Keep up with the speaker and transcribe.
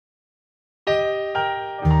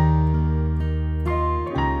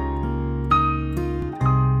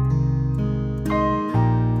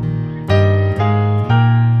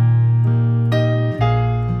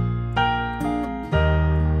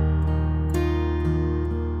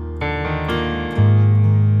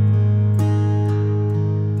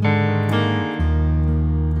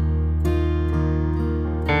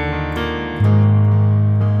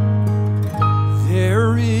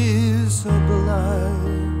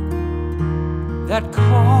that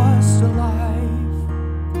cost a life,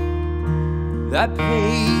 that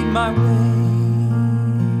paid my way.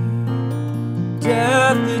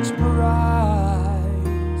 Death, its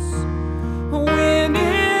price, when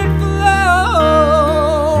it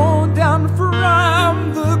flowed down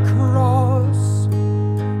from the cross,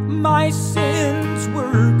 my sins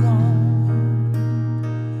were gone,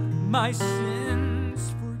 my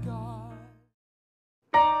sins forgot.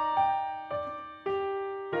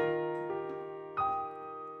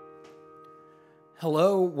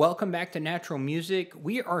 Hello, welcome back to Natural Music.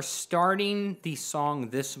 We are starting the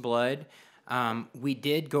song This Blood. We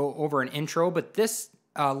did go over an intro, but this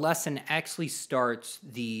lesson actually starts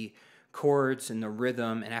the chords and the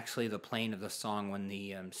rhythm and actually the playing of the song when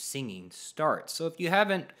the singing starts. So if you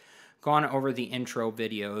haven't gone over the intro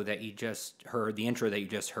video that you just heard, the intro that you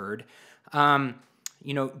just heard,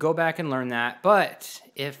 go back and learn that. But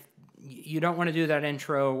if you don't want to do that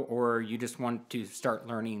intro, or you just want to start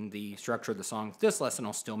learning the structure of the song, this lesson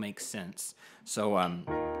will still make sense. So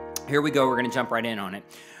here we go. We're going to jump right in on it.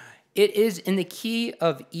 It is in the key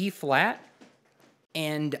of E flat,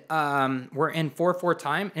 and we're in 4/4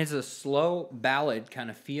 time. It's a slow ballad kind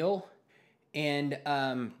of feel, and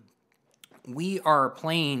we are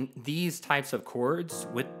playing these types of chords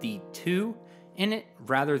with the 2 in it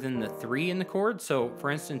rather than the 3 in the chord. So, for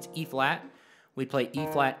instance, E flat, we play E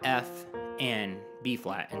flat, F, and B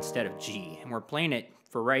flat instead of G, and we're playing it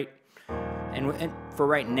for right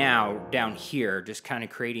now down here, just kind of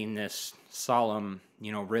creating this solemn,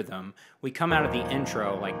 rhythm. We come out of the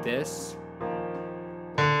intro like this,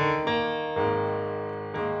 and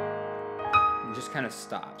just kind of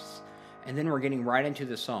stops, and then we're getting right into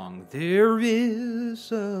the song. There is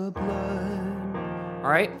a blood. All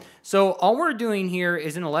right, so all we're doing here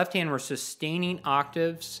is in the left hand, we're sustaining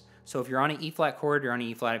octaves. So if you're on an E flat chord, you're on an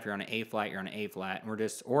E flat. If you're on an A flat, you're on an A flat.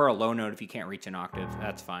 And or a low note if you can't reach an octave,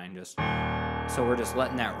 that's fine. So we're just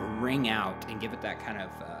letting that ring out and give it that kind of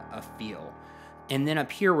a feel. And then up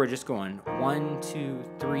here, we're just going 1, 2,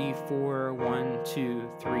 3, 4, 1, 2,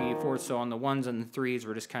 3, 4. So on the 1s and the 3s,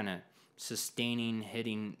 we're just kind of sustaining,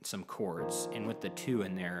 hitting some chords. And with the 2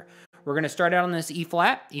 in there, we're going to start out on this E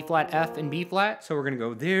flat, F, and B flat. So we're going to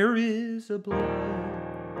go, there is a blood.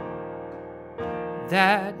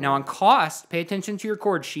 That. Now on cost, pay attention to your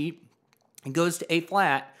chord sheet. It goes to A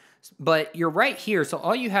flat, but you're right here, so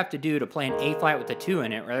all you have to do to play an A flat with a 2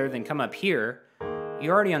 in it, rather than come up here,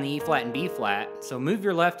 you're already on the E flat and B flat, so move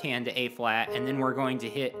your left hand to A flat, and then we're going to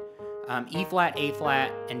hit E flat, A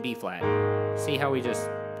flat, and B flat. See how we just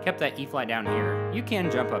kept that E flat down here? You can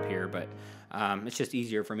jump up here, but it's just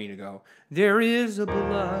easier for me to go, there is a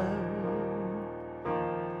blood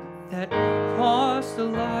that cost a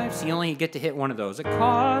life. So you only get to hit one of those. It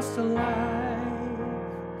cost a life.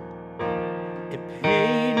 It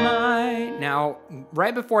paid my... Now,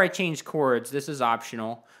 right before I change chords, this is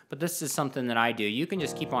optional, but this is something that I do. You can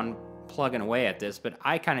just keep on plugging away at this, but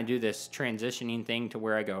I kind of do this transitioning thing to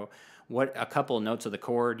where I go, a couple of notes of the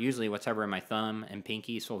chord, usually whatever in my thumb and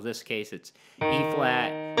pinky. So in this case, it's E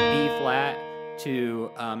flat, B flat,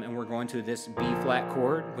 and we're going to this B flat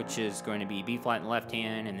chord, which is going to be B flat in the left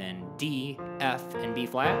hand, and then D, F, and B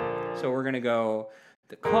flat. So we're going to go,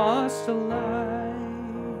 the cost of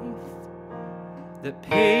life that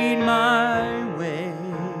paid my way,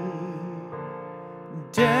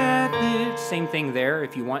 death is... Same thing there.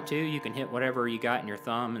 If you want to, you can hit whatever you got in your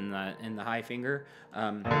thumb and the high finger.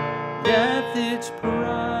 Death its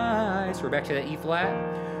price. We're back to that E flat.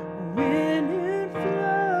 When it flows.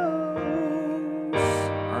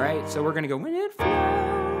 All right, so we're going to go, when it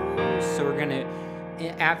flows. So we're going to,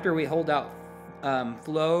 after we hold out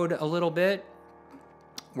flowed a little bit,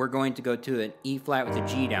 we're going to go to an E flat with a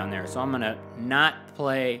G down there. So I'm going to not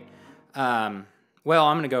play, I'm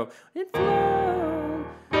going to go, it flows.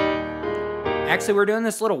 Actually, we're doing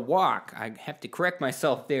this little walk. I have to correct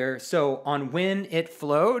myself there. So on when it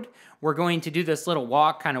flowed, we're going to do this little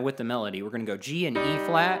walk kind of with the melody. We're going to go G and E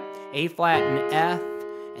flat, A flat and F,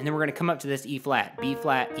 and then we're going to come up to this E flat, B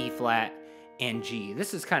flat, E flat, and G.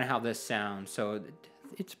 This is kind of how this sounds. So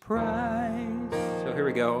it's price. So here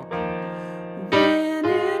we go. When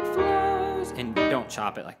it flows. And don't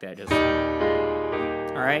chop it like that. Just,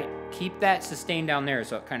 all right? Keep that sustained down there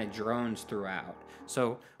so it kind of drones throughout.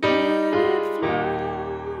 So when it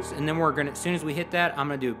flows. And then we're going to, as soon as we hit that, I'm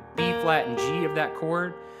going to do B flat and G of that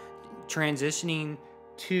chord, transitioning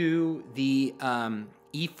to the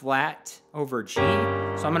E flat over G. So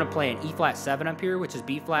I'm going to play an E flat 7 up here, which is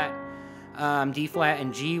B flat, D flat,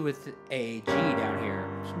 and G with a G down here.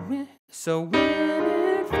 So when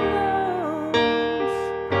it flows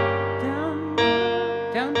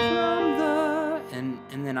down from the,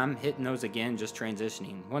 and then I'm hitting those again, just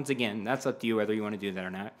transitioning. Once again, that's up to you whether you want to do that or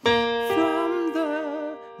not.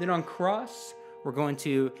 Then on cross, we're going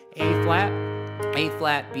to A flat, B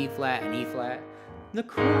flat, and E flat. The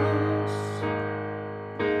cross,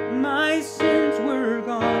 my sins were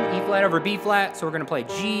gone. E flat over B flat, so we're going to play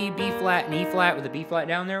G, B flat, and E flat with the B flat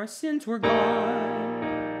down there. Sins were gone,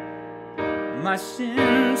 my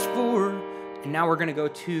sins for. And now we're going to go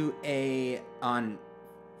to on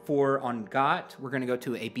got, we're going to go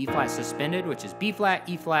to a B flat suspended, which is B flat,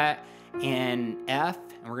 E flat, and F,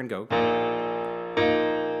 and we're going to go.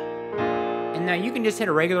 And now you can just hit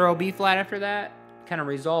a regular old B flat after that, kind of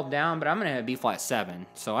resolve down, but I'm going to hit a B flat 7.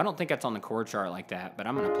 So I don't think that's on the chord chart like that, but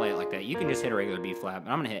I'm going to play it like that. You can just hit a regular B flat,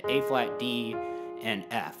 but I'm going to hit A flat, D, and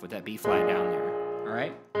F with that B flat down there. All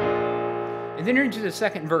right? And then you're into the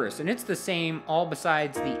second verse, and it's the same all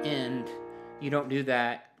besides the end. You don't do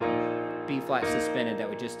that B flat suspended that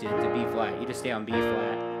we just did, the B flat. You just stay on B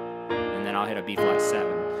flat, and then I'll hit a B flat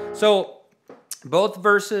 7. So both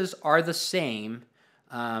verses are the same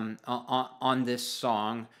on this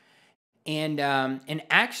song, and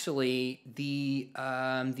actually the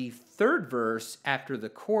third verse after the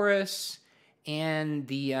chorus and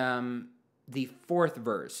the fourth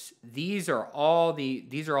verse, these are all the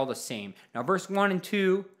same. Now verse 1 and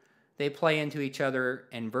 2, they play into each other,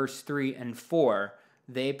 and verse 3 and 4,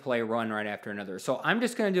 they play one right after another. So I'm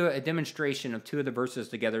just going to do a demonstration of two of the verses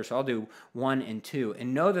together. So I'll do 1 and 2,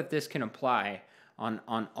 and know that this can apply on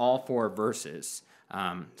all 4 verses.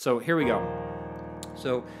 So here we go.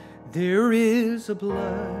 So there is a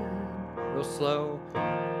blood, real slow,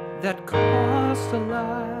 that cost a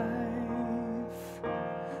life,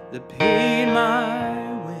 that paid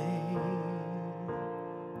my way,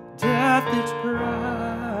 death its price.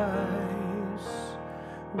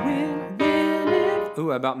 When it,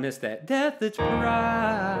 ooh, I about missed that. Death its price.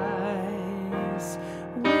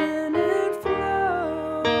 When it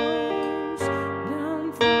flows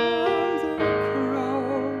down from the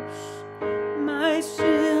cross, my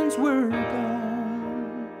sins were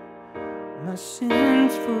gone, my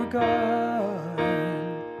sins forgotten.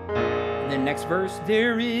 And then next verse,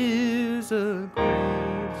 there is a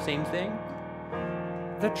grave, same thing,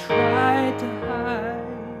 that tried to hide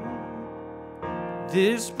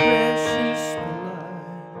this precious blood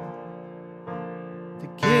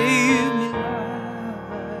that gave me life.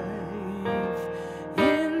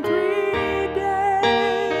 In 3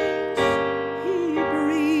 days he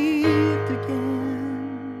breathed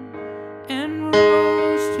again and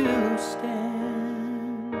rose to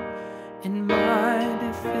stand in my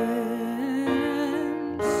defense.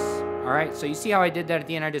 All right, so you see how I did that at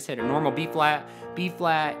the end? I just hit a normal B flat,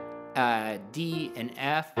 D, and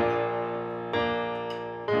F. And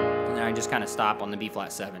then I just kind of stop on the B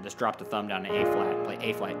flat 7. Just drop the thumb down to A flat and play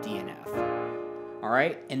A flat, D, and F. All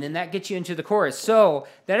right, and then that gets you into the chorus. So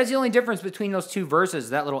that is the only difference between those 2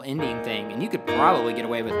 verses, that little ending thing. And you could probably get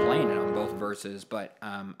away with playing it on both verses, but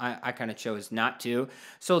I kind of chose not to.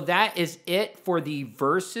 So that is it for the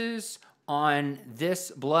verses on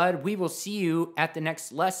this blood. We will see you at the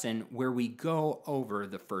next lesson where we go over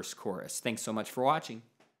the first chorus. Thanks so much for watching.